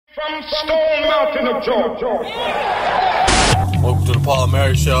From Stone Mountain of Georgia. Welcome to the Paul and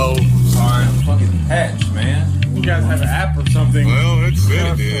Mary Show. Sorry, I'm fucking patched, man. You guys have an app or something? Well, it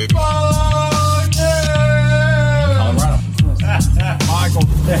said it did. Colorado. Michael.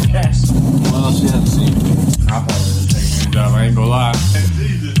 What else you haven't seen? I probably didn't take any job, I ain't gonna lie.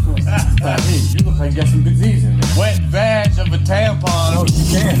 Jesus. You look like you got some disease in there. Wet badge of a tampon. Oh, you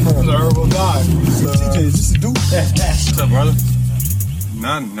can. It's a herbal dye. TJ, is this a dude? What's up, brother?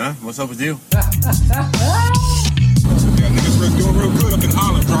 None. What's up with you? Yeah, niggas were doing real good up in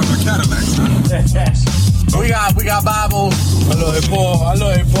Holland, brought their Cadillacs. We got Bibles. I love it, Paul.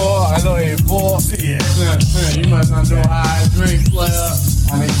 Yeah. You must not know how I drink, player.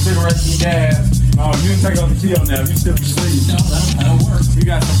 I mean, cigarettes and gas. Oh, you didn't take off the key on that. You still sleep. No, that'll work. We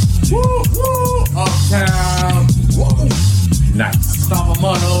got some woo, uptown. Whoa. Nice. Stop a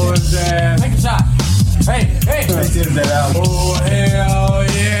money over his ass. Take a shot. Hey. Let's get that out. Oh, hell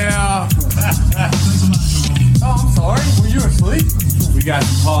yeah. Oh, I'm sorry. Were you asleep? We got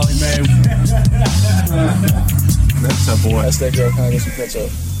some Polly Mae. That's a boy. That's that girl. Can I get some ketchup?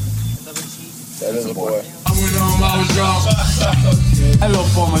 That is a boy. I was drunk. Hello,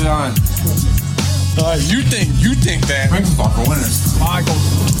 Parmesan. You think that? Bring some for winners. Michael.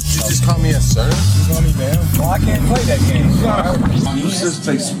 You just call me a sir? You call me ma'am? Well, I can't play that game. You just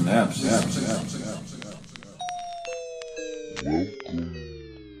take some naps.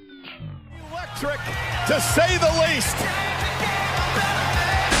 Electric, to say the least.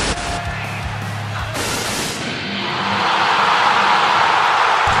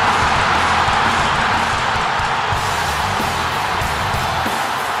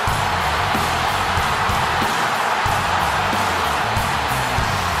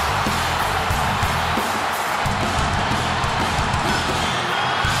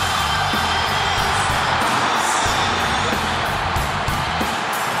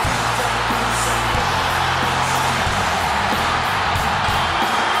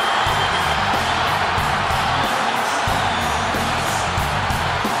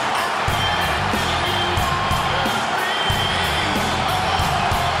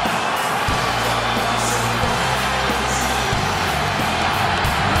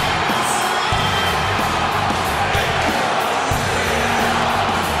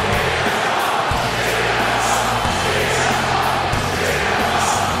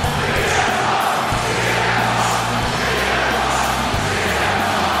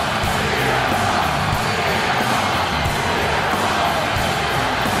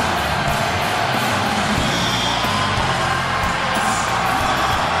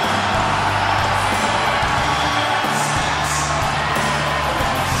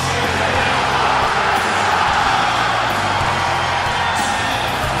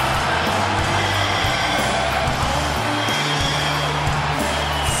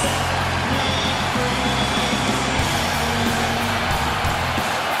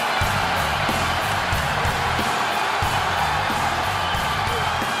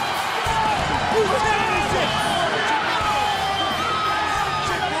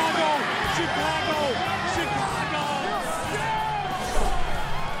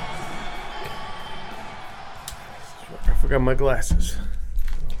 I forgot my glasses.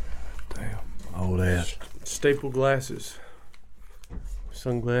 Damn. Old ass. Staple glasses.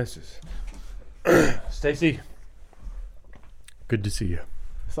 Sunglasses. Stacy. Good to see you.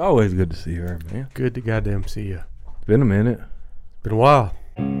 It's always good to see her, man. Good to goddamn see you. It's been a minute. Been a while.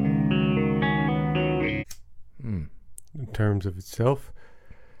 In terms of itself.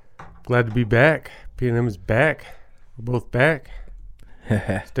 Glad to be back. PnM is back. We're both back.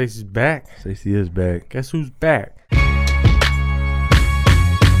 Stacy's back. Stacey is back. Guess who's back?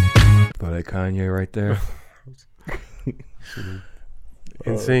 Oh, that Kanye right there.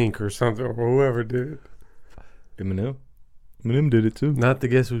 In Sync or something, or whoever did it. Eminem. Eminem did it too. Not the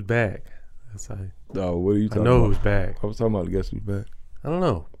Guess Who's Back. That's how Oh, what are you I talking know about? who's back. I was talking about the Guess Who's Back. I don't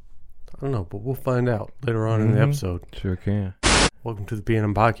know, but we'll find out later on in the episode. Sure can. Welcome to the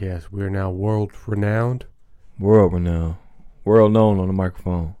PnM podcast. We are now world renowned. World renowned. World known on the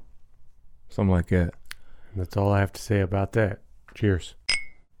microphone. Something like that. And that's all I have to say about that. Cheers.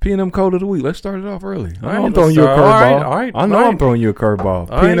 PnM code of the week. Let's start it off early. I know right, I'm throwing you a let's curveball. start. All right, I know I'm throwing you a curveball.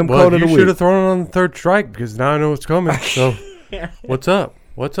 PnM well, code of the you should have week. thrown it on the third strike because now I know what's coming. So, what's up?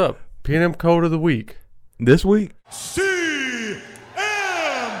 PnM code of the week. This week? CM!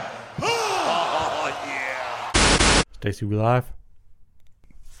 Stacy, we live?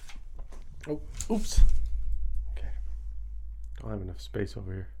 Oh, oops. Okay. I don't have enough space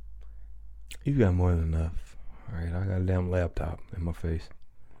over here. You got more than enough. All right, I got a damn laptop in my face.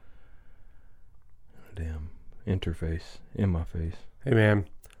 A damn interface in my face. Hey, man.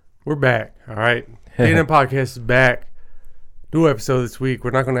 We're back, all right? PnM Podcast is back. New episode this week. We're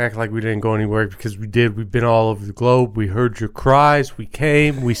not going to act like we didn't go anywhere because we did. We've been all over the globe. We heard your cries. We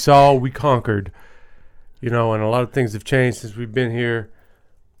came. We saw. We conquered. You know, and a lot of things have changed since we've been here.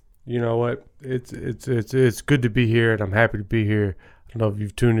 You know what? It's good to be here, and I'm happy to be here. I don't know if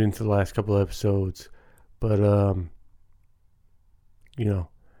you've tuned into the last couple of episodes, but, you know.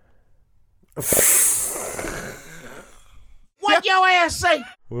 What your ass say?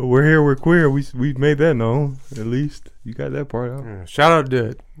 Well, we're here. We're queer. We made that known. At least you got that part out. Yeah, shout out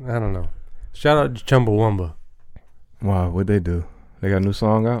to, I don't know. Shout out to Chumbawamba. Wow, what'd they do? They got a new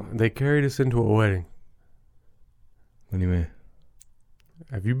song out? They carried us into a wedding. What do you mean?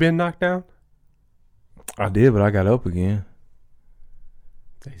 Have you been knocked down? I did, but I got up again.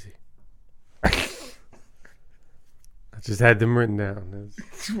 Daisy. I just had them written down.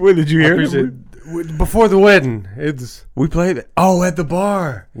 What did you hear? Before the wedding. We played it. Oh, at the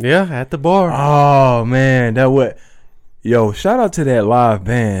bar. Yeah, at the bar. Oh, man. That what? Yo, shout out to that live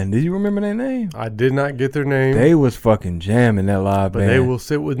band. Did you remember their name? I did not get their name. They was fucking jamming that live band. But they will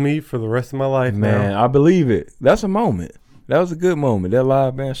sit with me for the rest of my life, man. now. I believe it. That's a moment. That was a good moment. That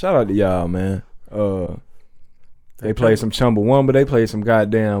live band. Shout out to y'all, man. They played some Chumbawamba. They played some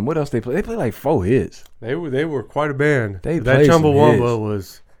goddamn. What else they play? They played like 4 hits. They were quite a band. They that played some Chumbawamba hits.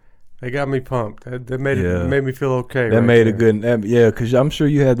 was. They got me pumped. That made me feel okay. That right made there. a good. Yeah, because I'm sure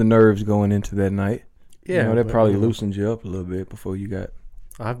you had the nerves going into that night. Yeah, you know, that but, probably loosened you up a little bit before you got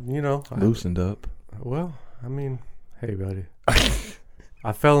loosened up. Well, I mean, hey, buddy.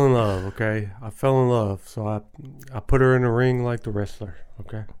 I fell in love, okay? I fell in love, so I put her in a ring like the wrestler,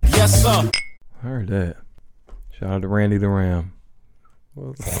 okay? Yes, sir. I heard that. Shout out to Randy the Ram.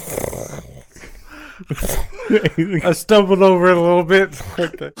 Well, I stumbled over it a little bit.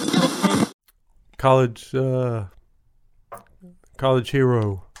 College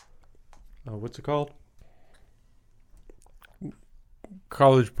hero. What's it called?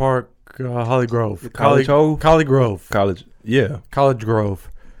 College Park, Holly Grove. College Grove? College, yeah. College Grove.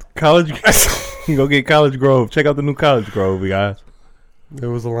 You go get College Grove. Check out the new College Grove, you guys.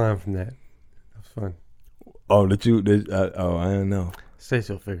 There was a line from that. It was fun. Oh, I don't know.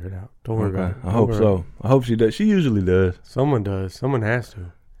 Stacey will figure it out. Don't worry about it. I hope so. I hope she does. She usually does. Someone does. Someone has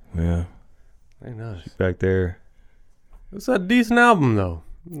to. Yeah. Ain't us. She's back there. It's a decent album, though.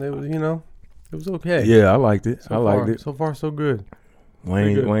 It was, it was okay. Yeah, I liked it. I liked it. So far, so good.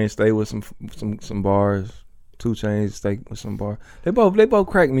 Wayne stayed with some bars. 2 Chainz stayed with some bars. They both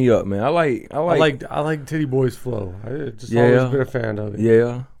cracked me up, man. I like Titty Boy's flow. I just always been a fan of it.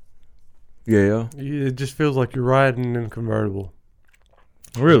 Yeah. It just feels like you're riding in a convertible.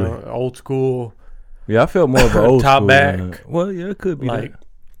 Really? Old school. Yeah, I felt more of an old top school back. Well, yeah, it could be like that.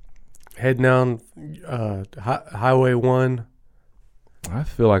 Heading down Highway 1. I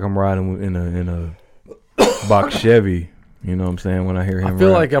feel like I'm riding in a box Chevy. You know what I'm saying? When I hear him, I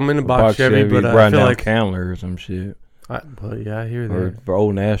feel like I'm in a box Chevy, but I riding feel down like Candler or some shit. But yeah, I hear that. For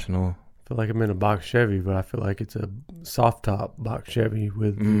Old National. I feel like I'm in a box Chevy, but I feel like it's a soft top box Chevy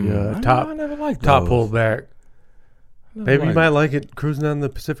with the I never liked top those. pull back. Maybe you might like it cruising down the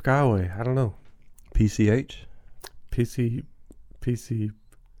Pacific Highway. I don't know. PCH. PC.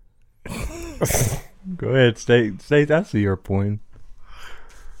 Go ahead, state. I see your point.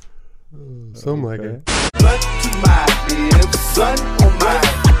 Something like that. Blunt to my lips, blunt on my,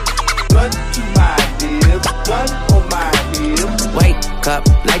 blunt to my lips, blunt on my lips. Wake up,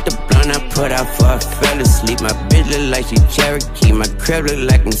 light the blunt I put out for I fell asleep. My bitch look like she Cherokee. My crib look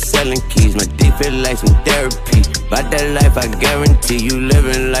like I'm selling keys. My deep feel like some therapy. By that life I guarantee you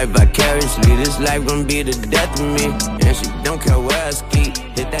living life vicariously. This life gon' be the death of me. And she don't care where I ski.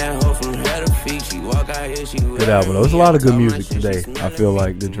 Hit that hoe from head to feet. She walk out here, she Good album. There's a lot of good music today. I feel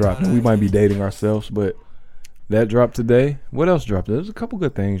like the drop. We might be dating ourselves, but that dropped today. What else dropped? There's a couple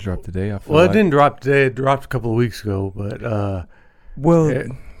good things dropped today. I feel Well, it didn't drop today. It dropped a couple of weeks ago, but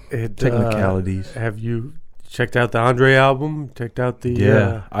technicalities. Have you checked out the Andre album? Checked out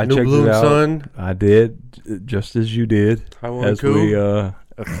the I New checked Bloom it out. Sun? I did, just as you did. As we got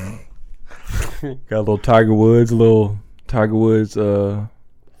a little Tiger Woods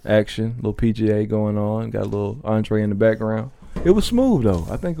action, little PGA going on. Got a little Andre in the background. It was smooth though.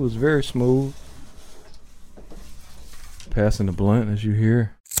 I think it was very smooth. Passing the blunt as you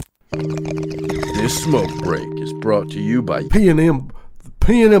hear. This smoke break is brought to you by PnM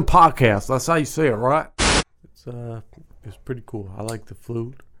Podcast. That's how you say it, right? It's pretty cool. I like the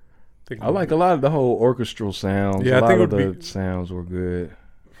flute. I like a lot of the whole orchestral sounds. Yeah, a I think lot it of would the sounds were good.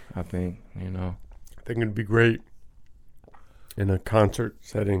 I think, I think it'd be great in a concert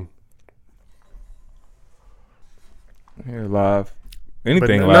setting. Here live.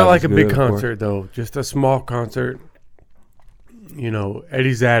 Anything but live not like is a big good, of course. concert though. Just a small concert. You know,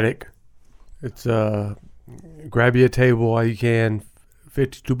 Eddie's Attic. It's grab you a table while you can.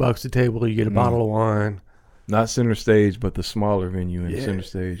 $52 a table. You get a bottle of wine. Not center stage, but the smaller venue in center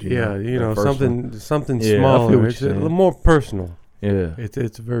stage. You know, that first something I feel smaller. what It's a you're little saying. more personal. Yeah.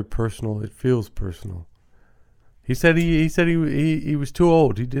 It's very personal. It feels personal. He said he was too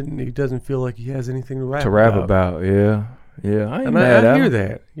old. He doesn't feel like he has anything to rap about. Yeah. Yeah. I ain't And mad I at hear him.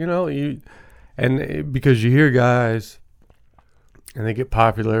 that. You know, because you hear guys and they get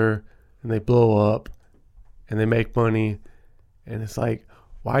popular and they blow up and they make money and it's like,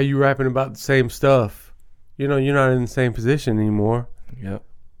 why are you rapping about the same stuff? You know, you're not in the same position anymore. Yep.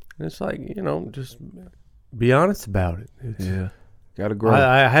 And it's like, you know, just be honest about it. Yeah. Gotta grow.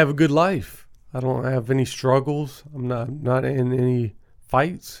 I have a good life. I don't have any struggles. I'm not in any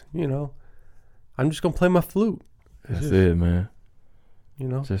fights, you know. I'm just going to play my flute. That's it, man. You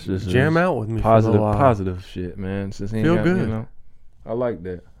know, Just jam out with me for a little while. Positive shit, man. Since he Feel got, good. You know, I like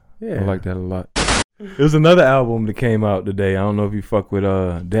that. Yeah. I like that a lot. There's another album that came out today. I don't know if you fuck with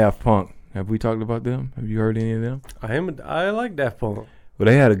Daft Punk. Have we talked about them? Have you heard any of them? I like Daft Punk. Well,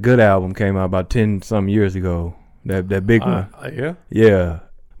 they had a good album came out about 10 some years ago. That big one. Yeah. Yeah.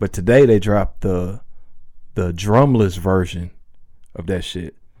 But today they dropped the drumless version of that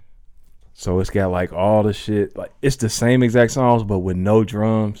shit. So it's got like all the shit, like it's the same exact songs but with no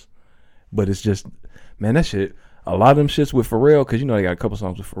drums. But it's just, man, that shit, a lot of them shits with Pharrell, because you know they got a couple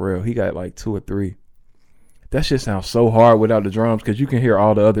songs with Pharrell. He got like 2 or 3. That shit sounds so hard without the drums, because you can hear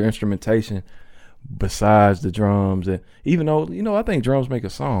all the other instrumentation besides the drums. And even though, you know, I think drums make a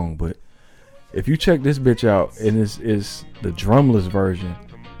song, but if you check this bitch out and it's the drumless version,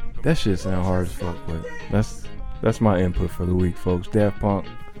 that shit sound hard as fuck. But that's my input for the week, folks. Daft Punk.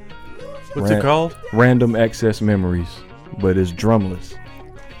 What's it called? Random Access Memories, but it's drumless.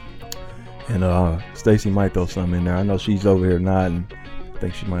 And Stacy might throw something in there. I know she's over here nodding. I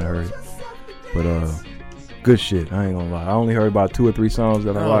think she might have heard it. But good shit. I ain't gonna lie. I only heard about 2 or 3 songs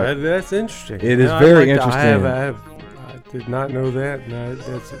that I like. That's interesting. It is very interesting. I did not know that. No,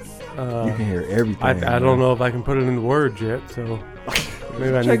 that's you can hear everything. I don't know if I can put it into words yet, so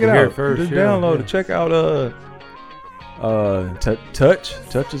maybe I need Check to it hear out. it first. Just yeah, download yeah. it. Check out Touch.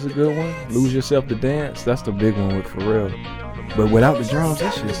 Touch is a good one. Lose Yourself to Dance. That's the big one with Pharrell. But without the drums,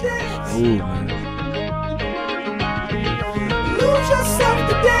 that shit sounds smooth, man. Lose yourself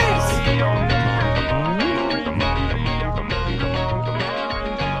to dance.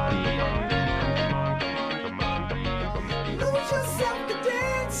 Lose yourself to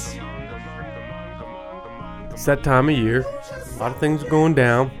dance. It's that time of year. A lot of things are going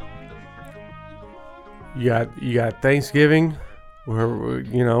down. You got Thanksgiving. We're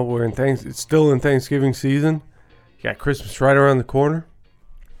in it's still in Thanksgiving season. You got Christmas right around the corner.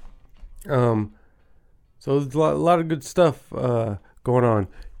 So there's a lot of good stuff going on.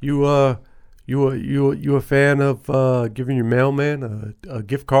 You a fan of giving your mailman a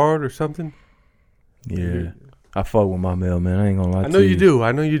gift card or something? Yeah. I fuck with my mailman. I ain't gonna lie to you.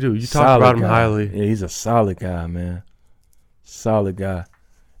 I know you do. You talk Solid about him guy. highly. Yeah, he's a solid guy, man. Solid guy.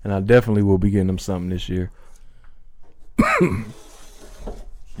 And I definitely will be getting him something this year.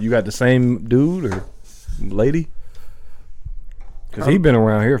 You got the same dude or lady? Because he's been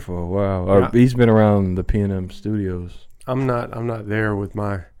around here for a while. Or he's been around the PnM studios. I'm not there with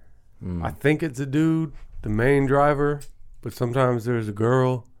my. I think it's a dude, the main driver, but sometimes there's a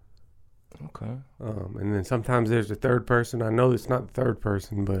girl. Okay. And then sometimes there's a third person. I know it's not the third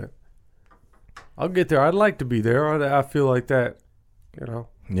person, but I'll get there. I'd like to be there. I feel like that, you know.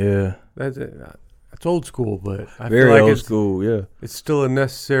 Yeah. That's it. It's old school, but I Very feel like old school, yeah. It's still a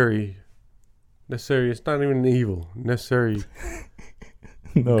necessary. It's not even evil. Necessary.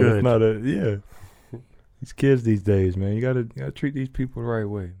 No, good. it's not These kids these days, man. You gotta treat these people the right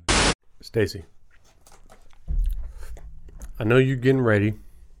way. Stacy, I know you're getting ready.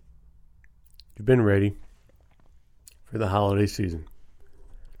 You've been ready for the holiday season.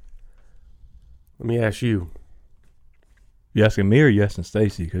 Let me ask you. You asking me or you asking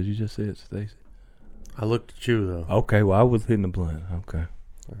Stacy? Because you just said Stacy. I looked at you though. Okay, well I was hitting the blunt. Okay,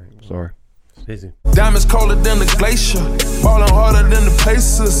 All right, well, sorry. Stacy. Diamonds colder than the glacier, falling harder than the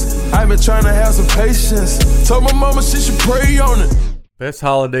Pacers. I've been trying to have some patience. Told my mama she should pray on it. Best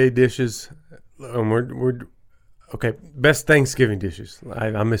holiday dishes. We're okay. Best Thanksgiving dishes. I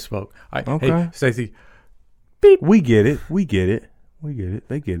misspoke. Okay. Hey, Stacy. We get it. They get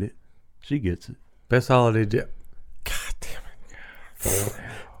it. She gets it. Best holiday dish. God damn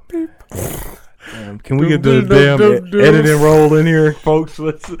it. Damn, can we get the damn editing roll in here, folks?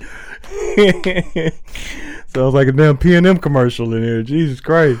 Let's Sounds like a damn PnM commercial in here. Jesus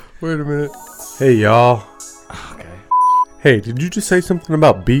Christ. Wait a minute. Hey, y'all. Okay. Hey, did you just say something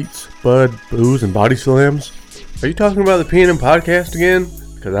about beats, bud, booze, and body slams? Are you talking about the PnM podcast again?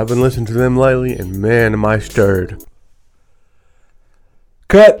 Because I've been listening to them lately, and man, am I stirred.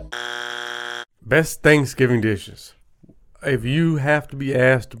 Cut. Best Thanksgiving dishes. If you have to be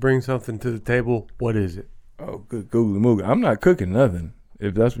asked to bring something to the table, what is it? Oh, good googly moogly. I'm not cooking nothing,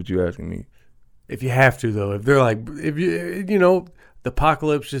 if that's what you're asking me. If you have to, though. If they're like, if you know, the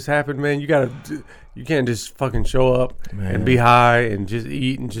apocalypse just happened, man, you can't just fucking show up and be high and just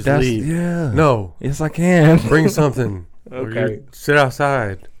eat and just leave. Yeah. No. Yes, I can. Bring something. Okay. Or sit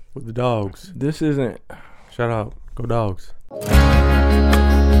outside with the dogs. This isn't. Shut up. Go dogs.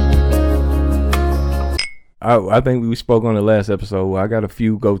 I think we spoke on the last episode where I got a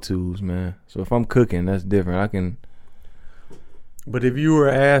few go-tos, man. So if I'm cooking, that's different. I can. But if you were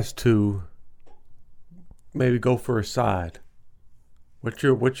asked to maybe go for a side, what's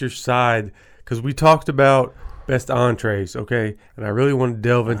your side? Because we talked about best entrees, okay? And I really want to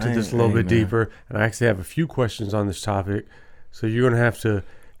delve into this a little bit deeper. And I actually have a few questions on this topic. So you're going to have to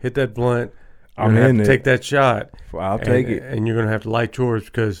hit that blunt. You're going to have to take that shot. I'll take it. And you're going to have to light yours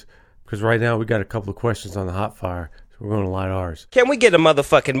because right now we got a couple of questions on the hot fire. So we're going to light ours. Can we get a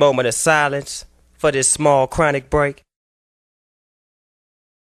motherfucking moment of silence for this small chronic break?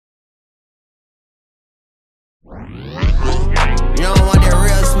 You don't want that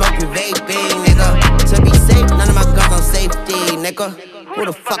real smoky vaping, nigga. To be safe, none of my guns on safety, nigga. Who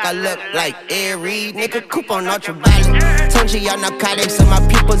the fuck I look like? Airy, nigga. Coupon ultraviolet. Tunchi on narcotics, and my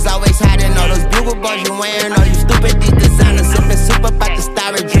people's always hiding. All those bugle balls you wearing, all you stupid these designers. Sipping soup up out the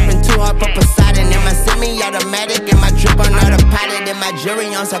styrofoam, dripping too hard for Poseidon. In my semi-automatic, and my drip on autopilot. And my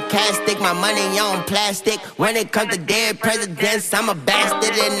jewelry on sarcastic, my money on plastic. When it comes to dead presidents, I'm a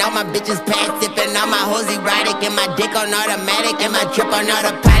bastard. And all my bitches passive, and all my hoes erotic. And my dick on automatic, and my drip on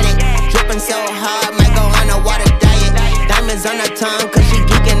autopilot. Dripping so hard, might go on a water diet. Diamonds on her tongue, cause she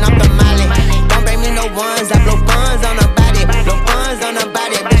geeking off the molly. Don't bring me no ones, I blow funds on her body. Blow funds on her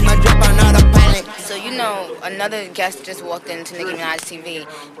body, bitch, my drip on autopilot. So, you know, another guest just walked into Nicki Minaj TV,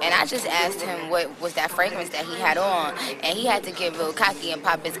 and I just asked him what was that fragrance that he had on, and he had to get real cocky and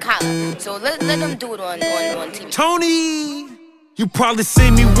pop his collar. So let him do it on TV. Tony, you probably see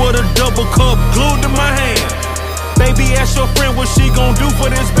me with a double cup glued to my hand. Baby, ask your friend what she gon' do for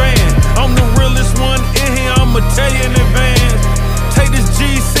this band. I'm the realest one in here, I'ma tell you in advance. Take this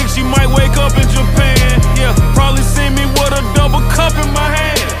G6, you might wake up in Japan. Yeah, probably see me with a double cup in my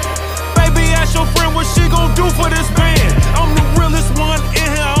hand. Baby, ask your friend what she gon' do for this band. I'm the realest one in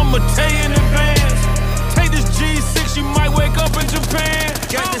here, I'ma tell you in advance. Take this G6, you might wake up in Japan.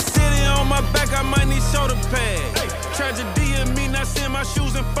 Got the city on my back, I might need shoulder pads. Tragedy in me, not seeing my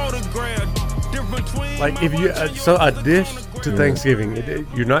shoes in photographs. Like if you so a dish to Thanksgiving,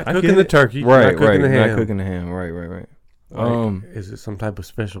 you're not cooking the turkey, right? You're not cooking the ham. Not cooking the ham, right. Is it some type of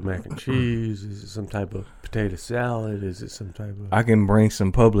special mac and cheese? Is it some type of potato salad? Is it some type of? I can bring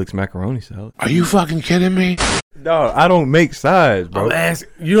some Publix macaroni salad. Are you fucking kidding me? No, I don't make sides, bro. I'm asking,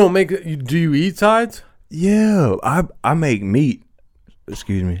 you don't make. Do you eat sides? Yeah, I make meat.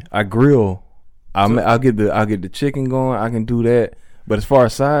 Excuse me. I grill. I'll get the chicken going. I can do that. But as far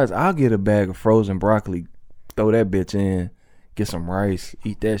as sides, I'll get a bag of frozen broccoli, throw that bitch in, get some rice,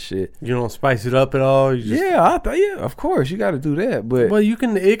 eat that shit. You don't spice it up at all? You just, yeah, of course you got to do that. But well,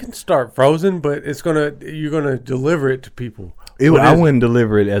 it can start frozen, but you're gonna deliver it to people. I wouldn't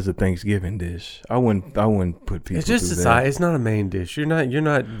deliver it as a Thanksgiving dish. I wouldn't put people. It's just through a side. It's not a main dish. You're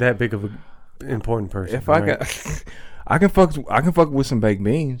not that big of an important person. If I can fuck with some baked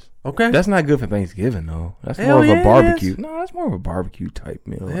beans. Okay. That's not good for Thanksgiving though. That's more of a barbecue. No, that's more of a barbecue type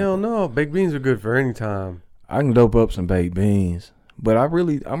meal. Hell no. Baked beans are good for any time. I can dope up some baked beans. But I'm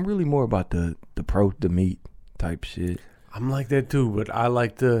really more about the meat type shit. I'm like that too, but I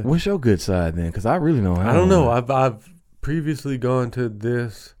like the. What's your good side then? Because I really don't. I don't know. I've previously gone to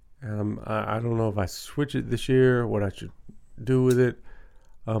this, and I don't know if I switch it this year. What I should do with it.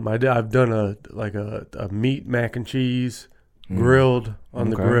 I've done a meat mac and cheese grilled on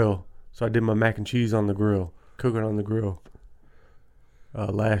the grill. So I did my mac and cheese on the grill, cook it on the grill.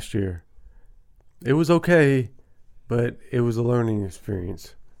 Last year, it was okay, but it was a learning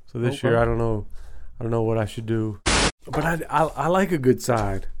experience. So this year, I don't know what I should do, but I like a good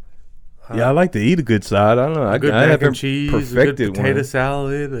side. Yeah, I like to eat a good side. I don't know. A good mac and cheese, a good potato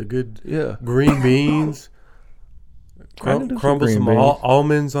salad, a good green beans. Crumble some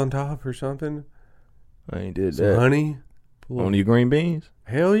almonds on top or something. I ain't did some that. Honey on your green beans.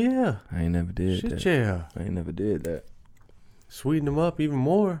 Hell yeah! I ain't never did that. Yeah, I ain't never did that. Sweeten them up even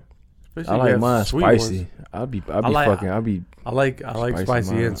more. Especially I if you like have mine sweet spicy. ones. I like spicy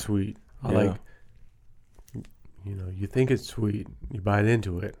spicy mine. and sweet. I Yeah. like, you think it's sweet, you bite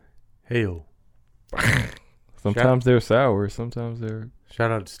into it. Hey-o. Sometimes they're sour. Sometimes they're.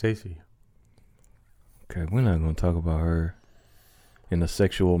 Shout out to Stacy. Okay, we're not gonna talk about her in a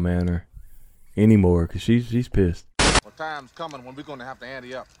sexual manner anymore because she's pissed. Well, time's coming when we're gonna have to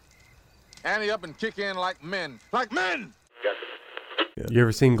ante up. Ante up and kick in like men. Like men! Yeah. You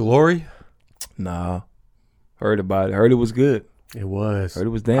ever seen Glory? Nah. Heard about it. Heard it was good. It was. Heard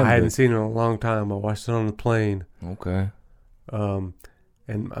it was damn good. I hadn't seen it in a long time. I watched it on the plane. Okay. And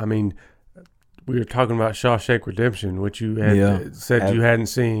I mean, we were talking about Shawshank Redemption, which you had said you hadn't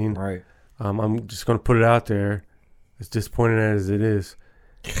seen. Right. I'm just going to put it out there. As disappointing as it is.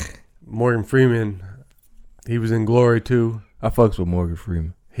 Morgan Freeman, he was in Glory too. I fucks with Morgan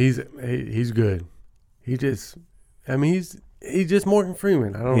Freeman. He's good. He's just Morgan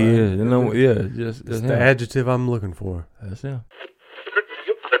Freeman. I don't know. Just the adjective I'm looking for. That's him.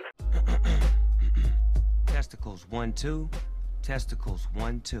 Testicles 1 2. Testicles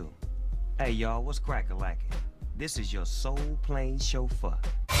 1 2. Hey y'all, what's crack-a-lackin'? This is your soul plane chauffeur.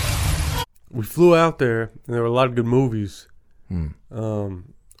 We flew out there, and there were a lot of good movies. But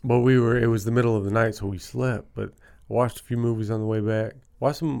it was the middle of the night, so we slept. But I watched a few movies on the way back.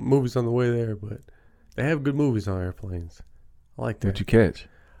 Watched some movies on the way there, but they have good movies on airplanes. I like that. What'd you catch?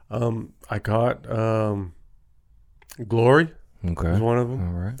 I caught Glory. Okay. Was one of them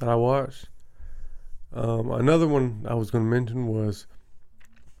All right. that I watched. Another one I was going to mention was,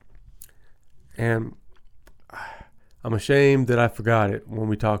 and I'm ashamed that I forgot it when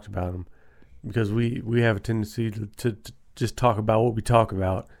we talked about them, because we have a tendency to just talk about what we talk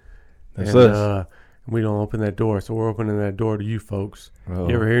about. That's us. We don't open that door, so we're opening that door to you folks. Oh.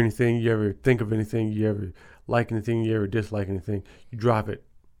 You ever hear anything? You ever think of anything? You ever like anything? You ever dislike anything? You drop it.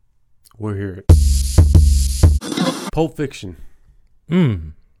 We'll hear it. Pulp Fiction.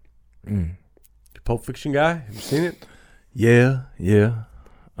 Pulp Fiction guy? Have you seen it? Yeah.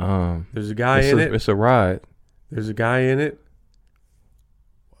 There's a guy in it. It's a ride. There's a guy in it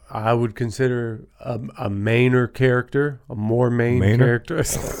I would consider a mainer character, a more main character.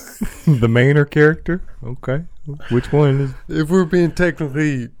 The mainer character? Okay. Which one is? If we're being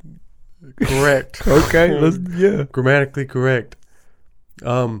technically correct. Okay, grammatically correct.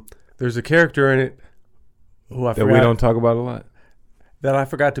 There's a character in it who I that we don't talk about a lot. That I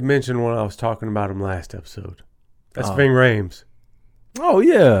forgot to mention when I was talking about him last episode. That's Ving Rhames. Oh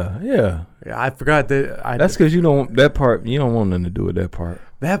yeah. I forgot that. That's because you don't that part. You don't want nothing to do with that part.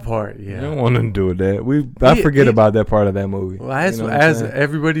 That part, yeah. You don't want nothing to do with that. I forget about that part of that movie. Well, as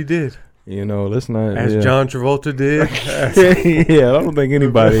everybody did. You know, let's not. As John Travolta did. Yeah, I don't think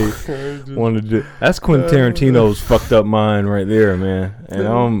anybody wanted to do. That's Quentin Tarantino's fucked up mind right there, man. And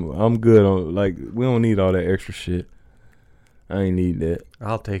I'm good on we don't need all that extra shit. I ain't need that.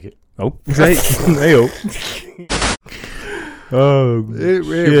 I'll take it. Oh, hey, oh, it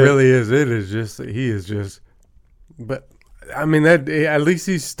really is. It is just. He is just. But I mean that. At least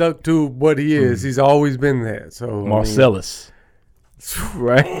he's stuck to what he is. He's always been that. So Marcellus.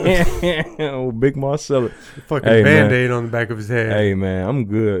 Right? Oh, big Marcellus. Fucking Band-Aid on the back of his head. Hey, man, I'm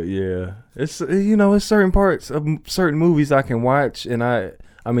good, yeah. It's, it's certain parts of certain movies I can watch, and I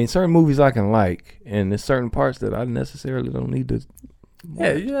mean, certain movies I can like, and there's certain parts that I necessarily don't need to watch.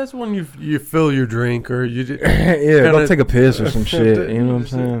 Yeah, that's when you fill your drink, or you just... go take a piss or some shit, you know what I'm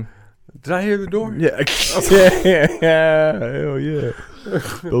saying? Did I hear the door? Yeah. Hell yeah.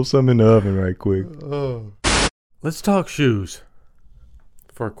 Throw something in the oven right quick. Let's talk shoes.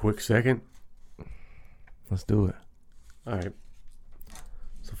 For a quick second. Let's do it. All right.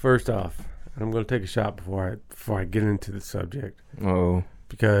 So first off, I'm going to take a shot before I get into the subject. Oh.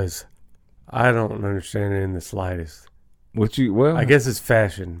 Because I don't understand it in the slightest. I guess it's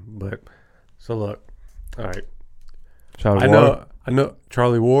fashion, but so look. All right. Charlie Ward. I know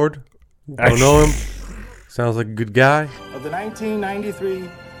Charlie Ward. Don't know him. Sounds like a good guy. Of the 1993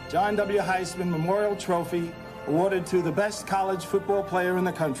 John W. Heisman Memorial Trophy, awarded to the best college football player in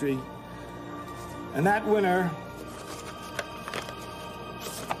the country. And that winner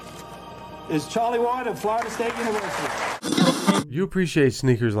is Charlie Ward of Florida State University. You appreciate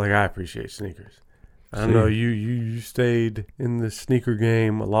sneakers like I appreciate sneakers. I know you stayed in the sneaker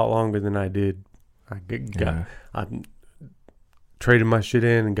game a lot longer than I did. I traded my shit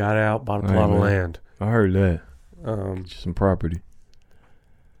in and got out, bought a plot of land. I heard that. Just some property.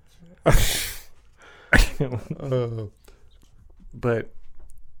 But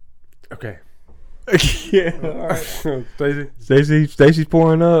okay. Yeah. All right. Stacy's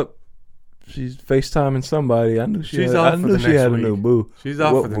pouring up. she's FaceTiming somebody. I knew She's off for the she next had a week. new boo. She's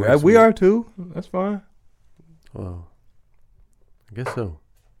off for the next we week. are too. That's fine. Well, I guess so.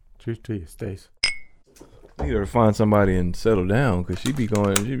 Cheers to you, Stace. I need her to find somebody and settle down because she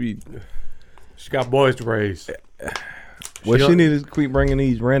got boys to raise. Well, she needs to keep bringing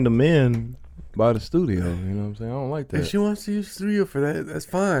these random men by the studio. You know what I'm saying? I don't like that. If she wants to use the studio for that, that's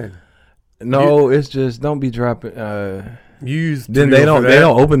fine. No, it's just don't be dropping. Use then they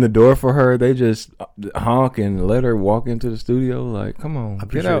don't open the door for her. They just honk and let her walk into the studio. Like, come on,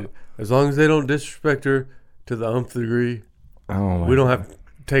 get out. As long as they don't disrespect her to the nth degree, we don't have to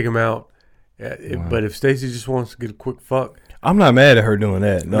take them out. But if Stacey just wants to get a quick fuck, I'm not mad at her doing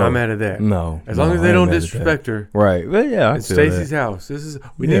that. No, I'm not mad at that. No, as long as they don't disrespect her, right? Well, yeah, it's Stacey's house.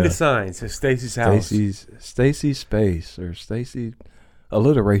 We need a sign. It says Stacey's house. Stacey's space or Stacey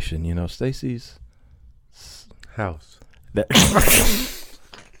alliteration. You know, Stacey's house. That.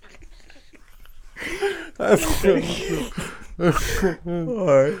 All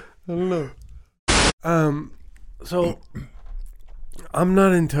right. I don't know. So I'm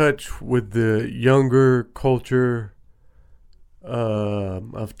not in touch with the younger culture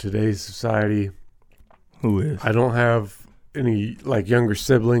of today's society. Who is? I don't have any like younger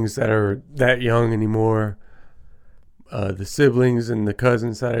siblings that are that young anymore. The siblings and the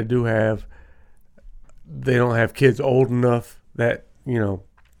cousins that I do have, they don't have kids old enough that, you know,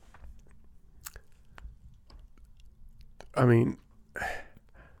 I mean,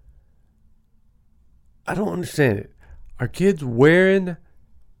 I don't understand it. Are kids wearing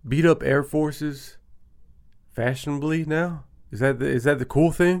beat up Air Forces fashionably now? Is that the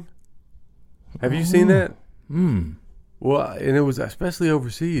cool thing? Have you seen that? Well, and it was especially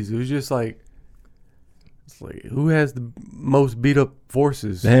overseas. It was just like, it's like, who has the most beat up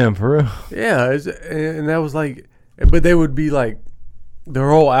forces? Damn, for real? Yeah, and that was like, but they would be like, their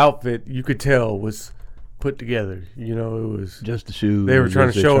whole outfit, you could tell, was put together. You know, it was just the shoes. They were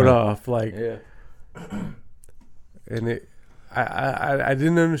trying to show it off, like, yeah. And I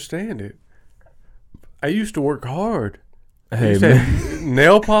didn't understand it. I used to work hard. I used to have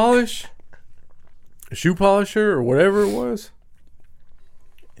nail polish, a shoe polisher, or whatever it was.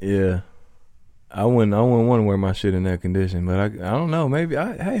 Yeah. I wouldn't want to wear my shit in that condition, but I don't know. Maybe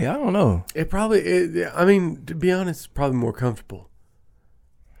I don't know. I mean, to be honest, it's probably more comfortable.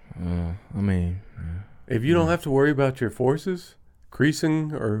 If you don't have to worry about your forces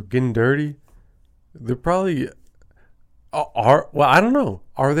creasing or getting dirty, they're probably well, I don't know.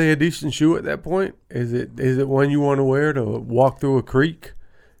 Are they a decent shoe at that point? Is it one you want to wear to walk through a creek?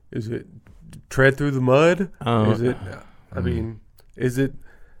 Is it tread through the mud? Is it? I mean, is it?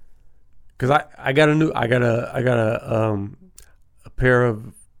 Because I got a pair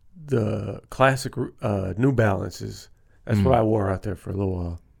of the classic New Balances. That's what I wore out there for a little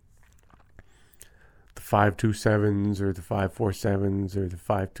while. The 527s or the 547s or the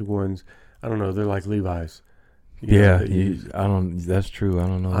 521s. I don't know. They're like Levi's. I don't. That's true. I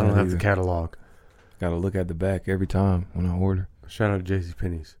don't know. I don't have the catalog. Got to look at the back every time when I order. Shout out to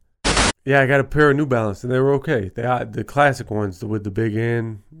JCPenney's. Yeah, I got a pair of New Balance, and they were okay. The classic ones with the big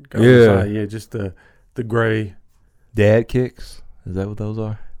end. Just the gray. Dad kicks. Is that what those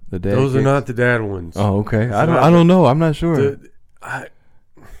are? The dad. Those kicks? are not the dad ones. Oh, okay. I don't know. I'm not sure. I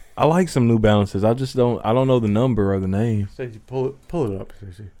like some New Balances. I don't know the number or the name. Stacey, pull it up,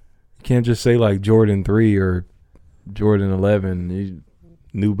 Stacey. You can't just say like Jordan 3 or Jordan 11.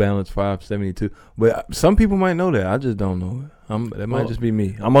 New Balance 572. But some people might know that. I just don't know it. That might just be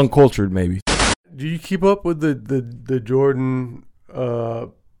me. I'm uncultured, maybe. Do you keep up with the Jordan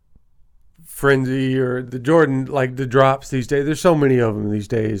frenzy or the Jordan, like the drops these days? There's so many of them these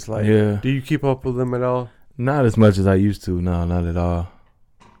days. Like, do you keep up with them at all? Not as much as I used to. No, not at all.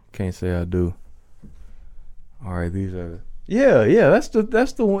 Can't say I do. All right, these are. Yeah. That's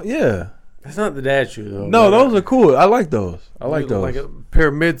the one. Yeah. That's not the dad shoe though. No, those are cool. I like those. Like a pair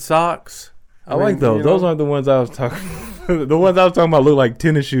of mid socks. I like those. You know? Those aren't the ones I was talking. The ones I was talking about look like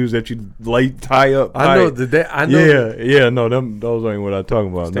tennis shoes that you tie up. I know the dad. I know. Yeah. No, those ain't what I'm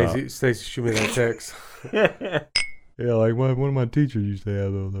talking about. Stacey, shoot me that text. Yeah, like one of my teachers used to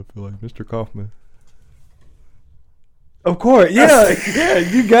have those. I feel like Mr. Kaufman. Of course, yeah,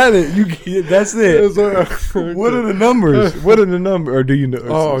 you got it. That's it. What are the numbers? Or do you know?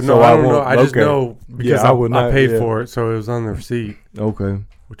 Oh no, I don't know. I just know because I paid for it, so it was on the receipt. Okay,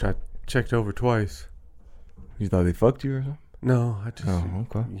 which I checked over twice. You thought they fucked you or something? No, I just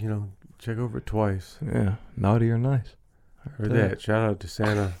okay. Check over it twice. Yeah, naughty or nice. Heard that. Shout out to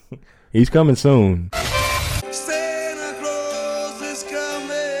Santa. He's coming soon. Santa Claus is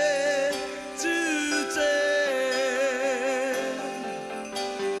coming to town.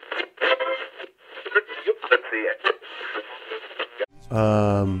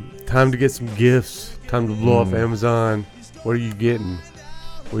 Time to get some gifts. Time to blow off Amazon. What are you getting?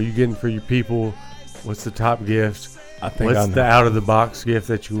 What are you getting for your people? What's the top gift? I think what's the out of the box gift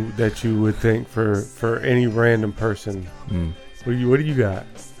that you would think for any random person? What do you got?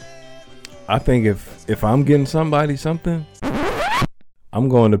 I think if I'm getting somebody something, I'm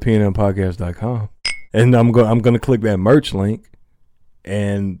going to PnMpodcast.com and I'm going to click that merch link,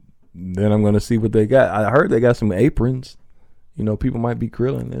 and then I'm going to see what they got. I heard they got some aprons. You know, people might be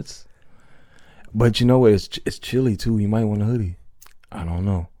grilling. But you know what? It's chilly too. You might want a hoodie. I don't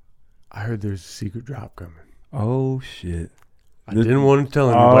know. I heard there's a secret drop coming. Oh shit! I didn't want to tell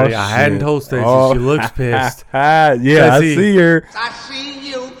anybody. I hadn't told Stacey. She looks pissed. Yeah, I see her. I see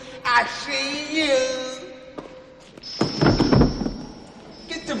you. I see you.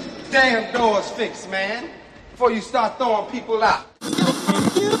 Get them damn doors fixed, man, before you start throwing people out.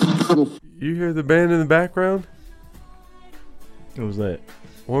 You hear the band in the background? What was that?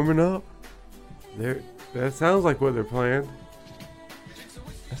 Warming up. That sounds like what they're playing.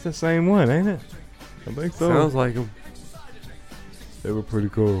 That's the same one, ain't it? I think so. Sounds like them. They were pretty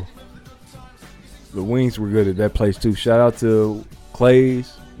cool. The wings were good at that place too. Shout out to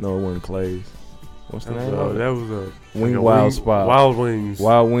Clay's. No, it wasn't Clay's. What's the name? That was a Wild Spot. Wild Wings.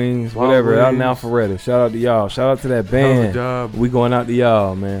 Whatever. Out in Alpharetta. Shout out to y'all. Shout out to that band. Good job. We going out to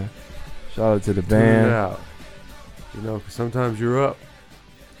y'all, man. Shout out to the band. Tune it out. You know, because sometimes you're up.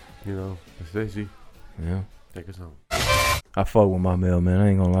 You know, Stacey. Yeah. Take us home. I fuck with my mail, man. I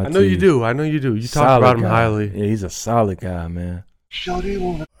ain't gonna lie to you. I know you do. You talk about him highly. Yeah, he's a solid guy, man.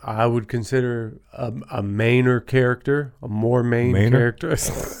 I would consider a mainer character, a more main character.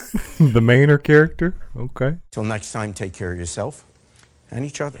 The mainer character? Okay. Till next time, take care of yourself and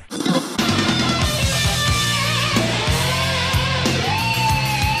each other.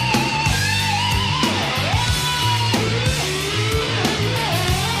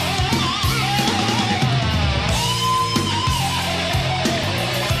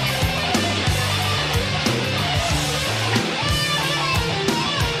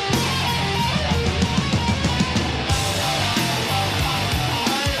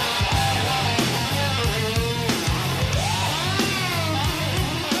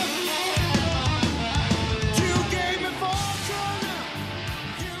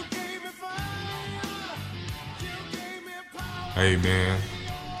 Hey man,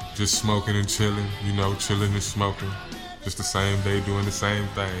 just smoking and chilling, you know, chilling and smoking. Just the same day doing the same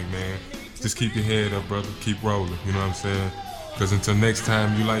thing, man. Just keep your head up, brother. Keep rolling, you know what I'm saying? Because until next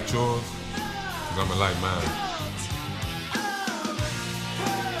time you light yours, because I'm going to light mine.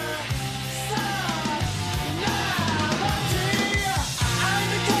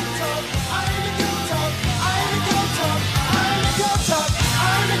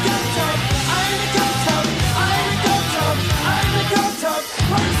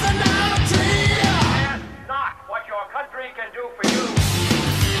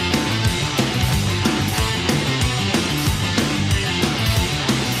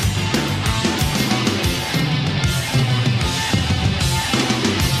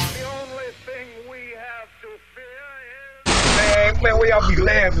 Man, where y'all be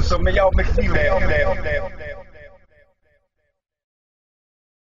laughing so, man, y'all make me laugh.